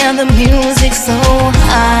lingerie, and the music so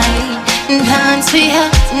high. Dance for her,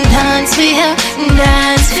 dance for her,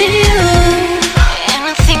 dance for you.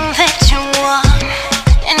 Anything that you want,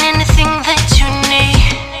 and anything that you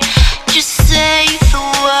need, just say the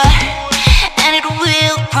word, and it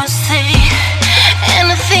will proceed.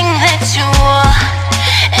 Anything that you want,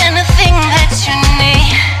 anything that you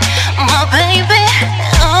need, my baby,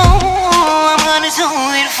 oh, I'm gonna do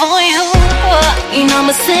it for you. You know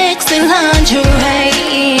my sexy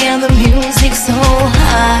lingerie, and the music so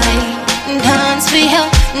high. Dance for her,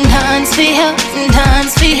 dance for her,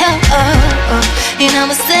 dance for her. You know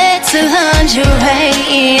my sexy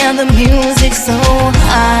lingerie, and the music so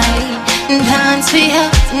high. Dance for her,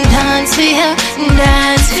 dance for her,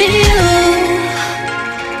 dance for you.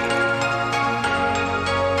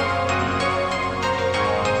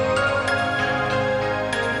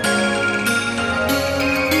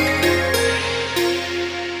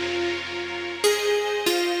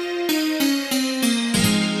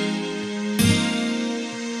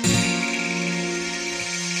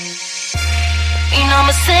 I'm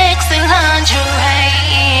a sexy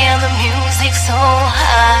lingerie, and the music so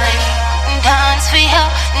high. Dance for her,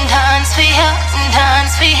 dance for her,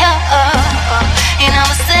 dance for her. And I'm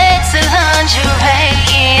a sexy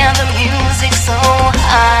lingerie, and the music so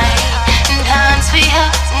high. Dance for her,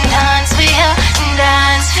 dance for her,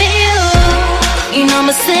 dance for you. You know I'm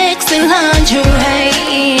a sexy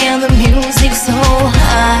lingerie, and the music so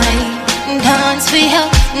high. Dance for her,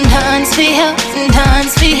 dance for her,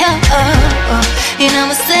 dance for her. You know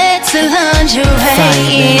I'm a sexy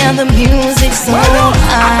lingerie, and the music so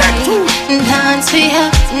high. Dance for her,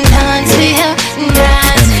 dance for her,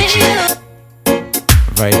 dance for you.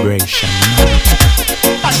 Vibration.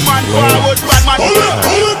 Batman forward, Batman.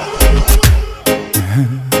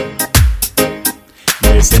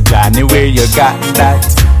 Listen, Johnny, where you got that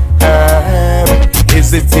herb?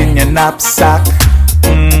 Is it in your knapsack?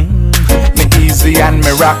 Me easy and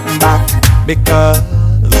me rock back, because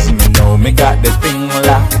me know me got the thing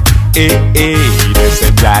locked. They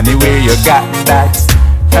say, Johnny, where you got that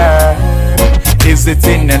herb? Is it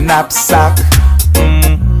in your knapsack?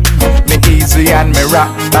 Me easy and me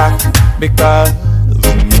rock back, because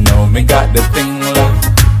me know me got the thing locked.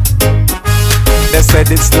 They said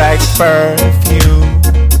it's like perfume,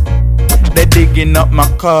 they digging up my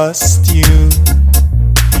costume.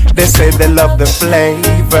 They say they love the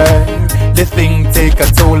flavor, the thing take a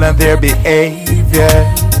toll on their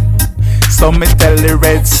behavior. So me tell the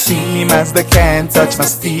red steamers they can't touch my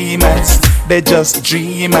steamers. They just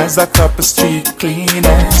dreamers, a couple street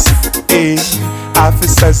cleaners.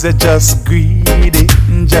 Officers are just greedy,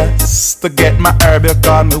 just to get my herb you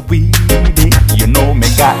call me weedy. You know me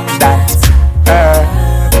got that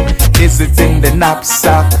herb. Is it in the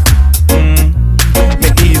knapsack? Me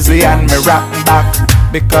easy and me rock back,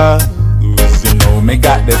 because you know me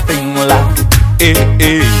got the thing locked. They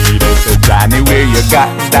say, Johnny, where you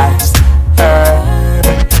got that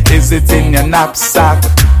herb? Is it in your knapsack?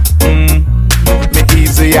 Me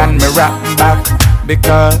easy and me rock back,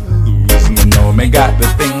 because you know me got the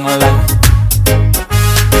thing locked.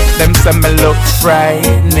 Them say me look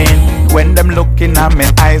frightening, when them looking at me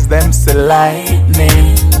eyes, them say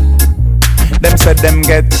lightning. Them said them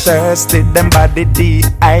get thirsty, them body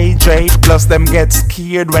dehydrate. Plus them get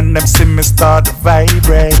scared when them see me start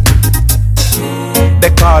vibrate. They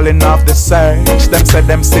calling off the search. Them say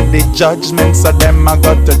them see the judgment, so them I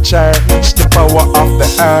got to church. The power of the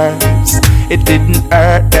herbs, it didn't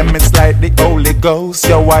hurt them. It's like the Holy Ghost.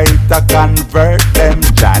 Your white to convert them.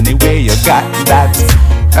 Johnny, where you got that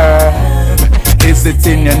herb? Is it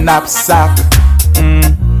in your knapsack?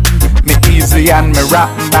 Me easy and me rock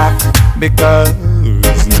back, because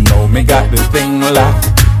you know me got the thing locked.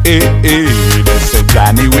 They say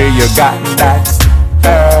Johnny, where you got that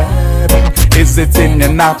herb? Is it in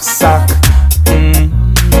your knapsack?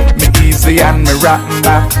 Me easy and me rock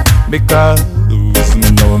back, because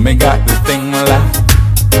you know me got the thing locked.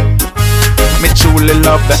 Me truly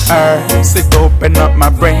love the herbs. It open up my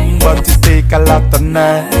brain, but it take a lot of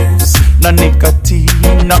nerves. No nicotine,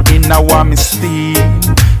 nothing I want me steam.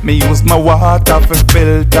 Me use my water for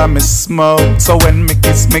filter me smoke. So when me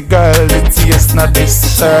kiss me girl, the taste not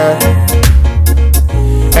disturb.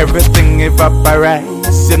 Everything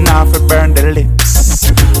evaporates, you know fi burn the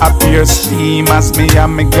lips. I pure steam as me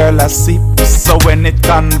and me girl a sip. So when it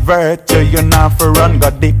convert you, you know fi run go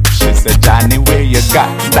dip. She said, Johnny, where you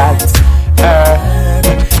got that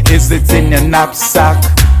herb? Is it in your knapsack?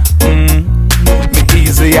 Me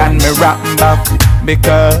easy and me rock back,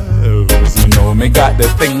 because you know me got the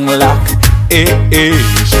thing locked. She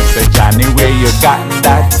said, Johnny, where you got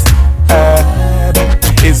that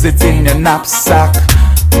herb? Is it in your knapsack?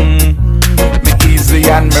 Me easy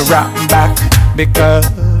and me rock back, because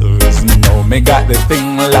you know me got the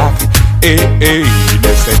thing locked.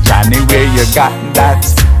 They say, Johnny, where you got that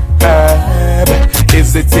herb?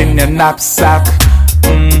 Is it in your knapsack?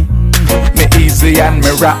 Me easy and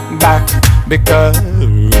me rock back, because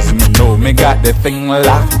you know me got the thing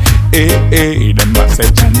locked. Them a say,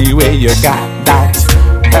 Johnny, where you got that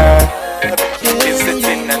herb? Is it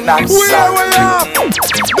in the knapsack?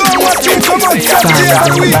 Don't watch you come on 7 days a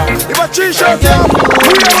week. If a t-shirt down,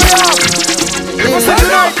 where we are? If I say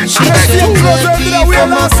tonight, I see him closer to the way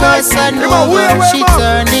last night. She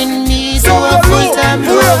turning me to a full-time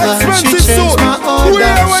lover. She changed my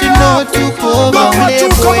order. She know to cover.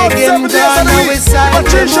 Playboy them down. Now it's time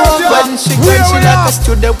to move on. She got she like a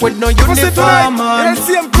student with no uniform on.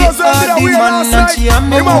 The man and she and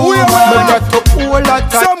me woman. But that to all that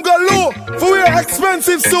time. Some go low for wear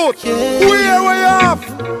expensive suit. Where we have?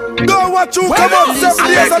 Don't watch you come up 7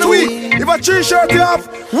 days of the week. If a t-shirt you have,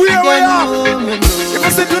 where we have? If I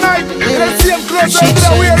say tonight, let's see him closer to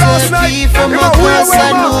the way last night. If I wear we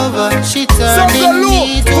have? She turned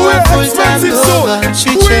me to a full-time lover.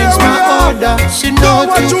 She changed my order. She know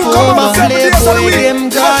to cover. Playboy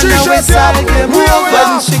them gone. Now we sell them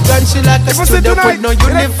over. She gone, she like a student with no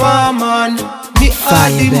uniform on. Me are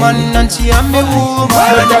the man and she and me woman.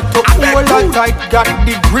 That to hold her tight, got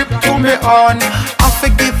the grip to me on. I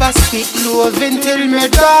forgive her sweet love until me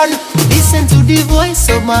done. Listen to the voice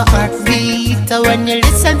of my heartbeat. When you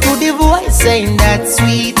listen to the voice, ain't that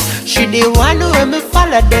sweet? She the one who me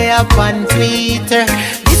follow there upon Twitter.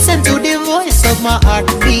 Listen to the voice of my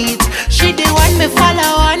heartbeat. She the one me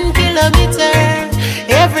follow 1 kilometer.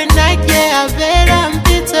 Every night, yeah, I bet I'm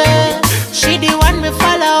bitter. She the one me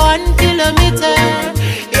follow 1 kilometer.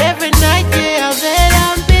 Every night, yeah, I bet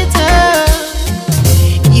I'm bitter.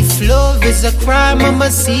 If love is a crime, I'm a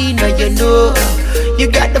sinner, you know. You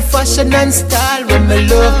got the fashion and style when me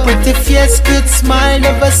love. Pretty face, good smile,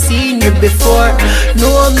 never seen you before.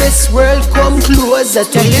 No Miss World, come closer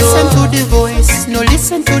to you. Listen to the voice, no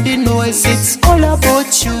listen to the noise. It's all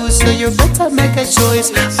about you, so you better make a choice.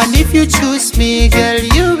 And if you choose me, girl,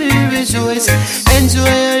 you will rejoice. Enjoy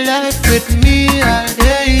your life with me all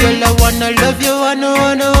day. Girl, I wanna love you,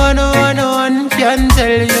 one. Can't tell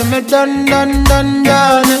you me done.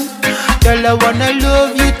 Girl, I wanna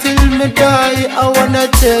love you till me die. I wanna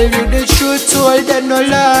tell you the truth, told and no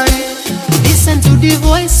lie. Listen to the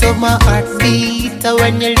voice of my heartbeat.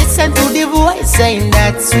 When you listen to the voice, ain't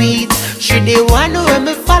that sweet? She the one who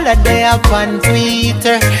me follow there upon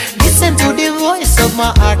Twitter. Listen to the voice of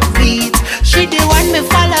my heartbeat. She the one me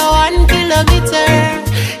follow 1 kilometer.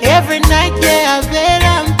 Every night, yeah, I bet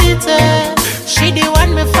I'm bitter. She the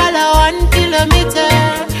one me follow 1 kilometer.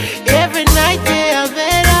 Every night, yeah, I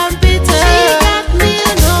bet I'm bitter. She got me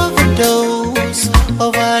an overdose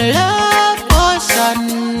of a love potion.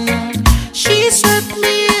 She swept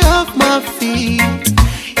me off my feet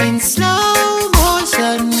in slow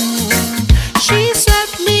motion. She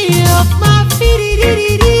swept me off my feet,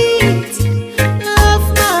 off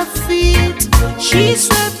my feet. She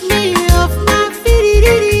swept me off my feet.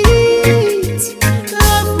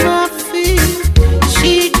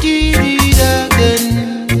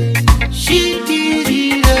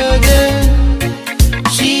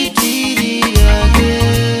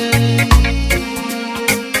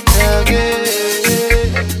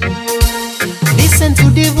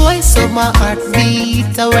 my heartbeat.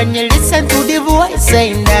 When you listen to the voice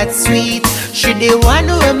saying that sweet, she the one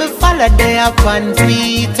who me follow there up on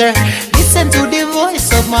Twitter. Listen to the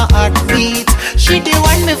voice of my heartbeat. She the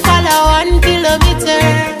one me follow 1 kilometer.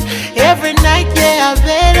 Every night, yeah, I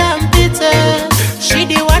bet I'm bitter. She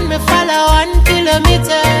the one me follow 1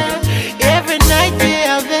 kilometer. Every night,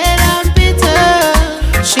 yeah, I bet I'm bitter.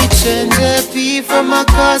 She changed her P from a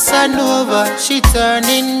Casanova. She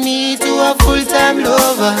turning me to a full-time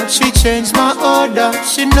lover. She changed my order,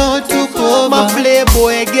 she know to cover. My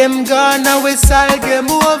playboy game gone, now it's all game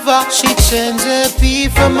over. She changed her P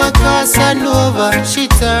from a Casanova. She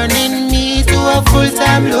turning me to a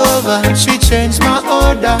full-time lover. She changed my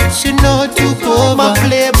order, she know to cover. My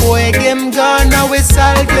playboy game gone, now it's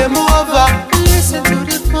all game over. Listen to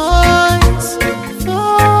the voice.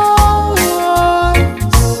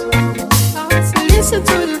 Listen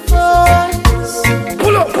to the voice.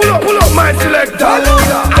 Pull up, my selector. I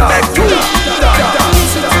beg you.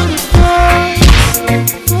 Listen to the voice.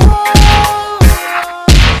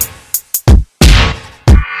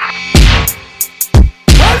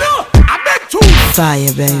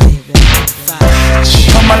 Fire, baby.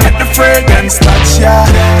 Come and let the fragrance touch ya.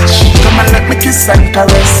 Come and let me kiss and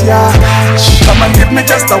caress ya. Come and give me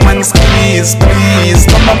just a one squeeze, please.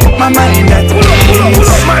 Come and put my mind at ease. Pull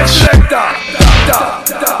up, my selector.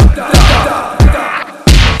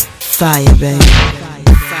 Fire, baby.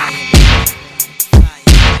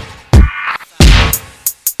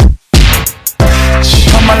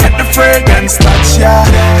 Come and let the fragrance touch ya.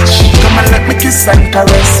 Come and let me kiss and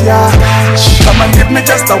caress ya. Come and give me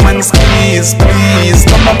just a one squeeze, please.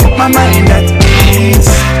 Come and put my mind at ease.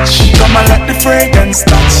 Come and let the fragrance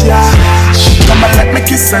touch ya. Come and let me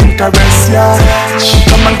kiss and caress ya.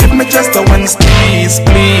 Come and give me just a one squeeze,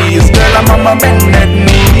 please. Girl, I'm on my bended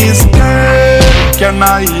knees. Girl, can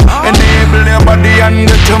I enable your body and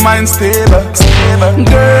get your mind stable?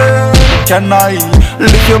 Girl, can I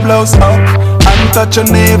lift your blouse up and touch your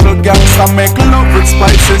navel, gangs, and make love with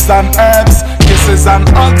spices and herbs, kisses and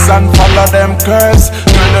hugs and follow them curves.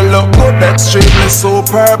 Girl, you look good, extremely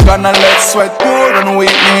superb. Gonna let sweat pour and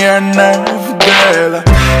wake me your nerve, girl.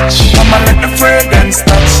 Come and let the fragrance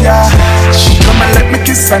touch ya. Come and let me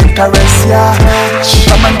kiss and caress ya.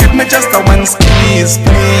 Come and give me just a one squeeze,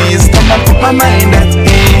 please. Come and put my mind at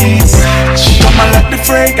ease. Come and let the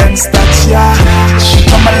fragrance touch ya.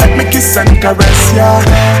 Come and let me kiss and caress ya.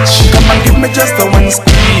 Come and give me just a one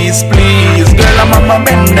squeeze, please. Girl, I'm on my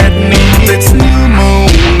bended knees. It's new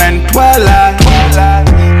moon and twilight.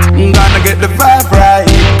 Gonna get the vibe right,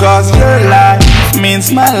 cause your life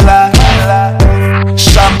means my life.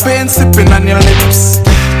 Champagne sipping on your lips,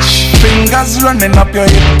 fingers running up your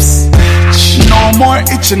hips. No more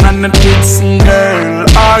itching on the tits. Girl,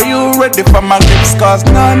 are you ready for my lips? Cause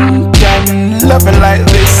none can love it like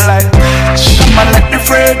this. Come and let the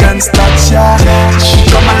fragrance touch ya.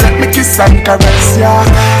 Come and let me kiss and caress ya.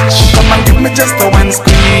 Come and give me just a one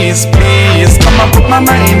squeeze, please. Come and put my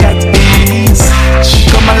mind at ease.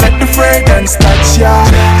 Come and let the fragrance touch ya.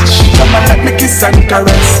 Come and let me kiss and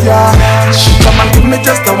caress ya. Come and give me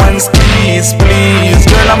just a one squeeze, please.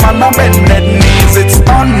 Girl, I'm on my bended knees. It's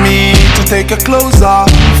on me to take your clothes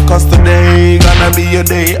off, cause today gonna be your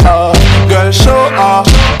day off. Girl, show off,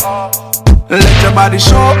 let your body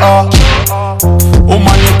show off.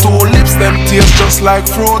 Woman, your two lips, them taste just like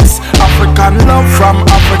fruits. African love from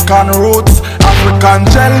African roots. African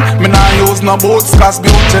gel, me nah use no boots. Cause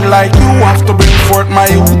beauty like you have to bring forth my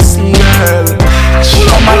youths. Girl,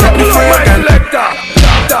 come and let me fragrance.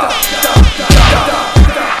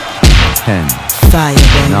 10, Fire,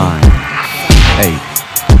 9, 8,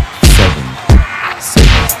 7, 6,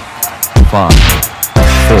 5,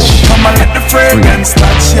 4. Come and let the fragrance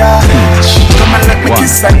touch ya. Come and let me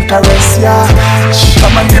kiss and caress ya.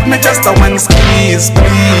 Come and give me just a one squeeze,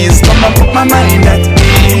 please. Come and put my mind at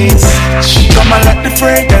ease. Come and let the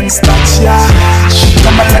fragrance touch ya.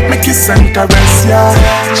 Come and let me kiss and caress ya.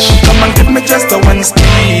 Come and give me just a one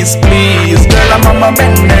squeeze, please. Girl, I'm on my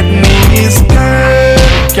bended knees. Girl,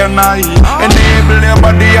 can I enable your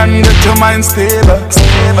body and get your mind stable?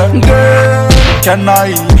 Girl, can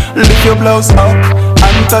I lift your blouse up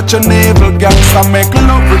and touch your navel, gangs, and make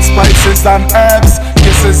love with spices and herbs,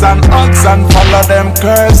 kisses and hugs and follow them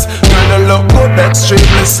curves. Girl, you look good,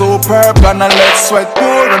 extremely superb. Gonna let sweat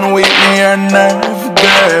pour and wake me your nerve,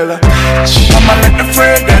 girl. Come and let the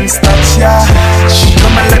fragrance touch ya.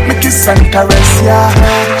 Come and let me kiss and caress ya.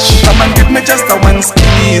 Come and give me just a one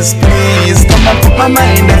squeeze, please. Come and put my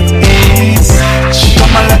mind at ease.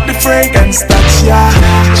 Come and let the fragrance touch ya.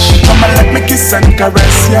 Come and let me kiss and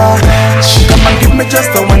caress ya. Come and give me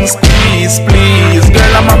just a one squeeze, please.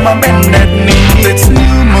 Girl, I'm on my bended knees. It's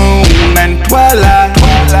new moon twilight.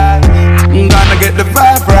 I'm gonna get the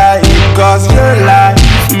vibe right, cause your life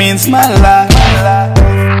means my life.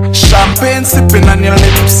 Champagne sipping on your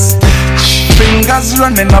lips, fingers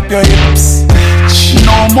running up your hips.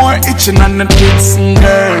 No more itching on the tits,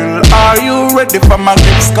 girl. Are you ready for my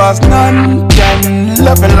lips? Cause none can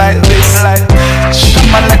love it like this.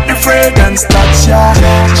 Come and let the fragrance touch ya.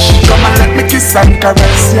 Come and let me kiss and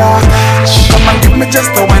caress ya. Come and give me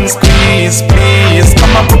just a one squeeze, please.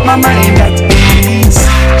 Come and put my mind at ease.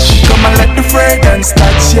 Come and let the fragrance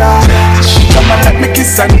touch ya. Come and let me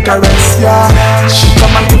kiss and caress ya.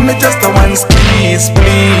 Come and give me just a one squeeze,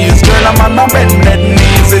 please. Girl, I'm on my bended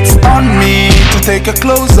knees. It's on me to take your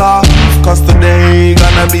clothes off, cause today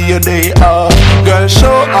gonna be your day off. Girl,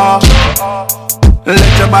 show off, let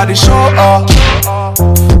your body show off.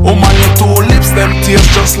 Woman, your two lips, them taste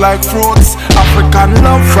just like fruits. African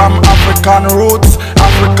love from African roots.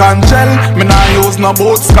 African gel, me nah use no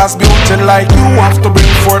boots. Cause beauty like you have to bring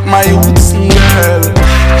forth my youths. Girl,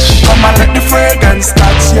 come and let the fragrance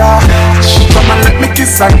touch ya. Come and let me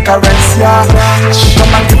kiss and caress ya.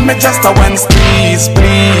 Come and give me just a one squeeze,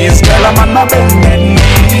 please. Girl, I'm on my bended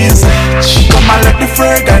knees. Come and let the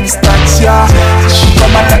fragrance touch ya.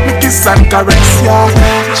 Come and let me kiss and caress ya.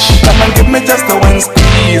 Come and give me just a one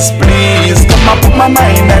squeeze, please. Come and put my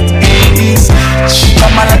mind at ease.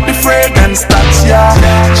 Come and let the fragrance touch ya.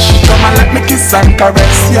 Come and let me kiss and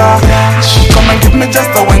caress ya. Come and give me just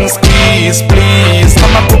a one squeeze, please.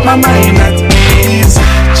 Come and put my mind at ease.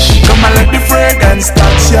 Come and let the fragrance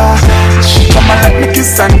touch ya. Come and let me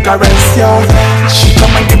kiss and caress ya.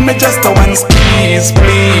 Come and give me just a one squeeze,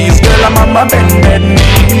 please. Girl, I'm on my bended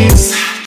knees.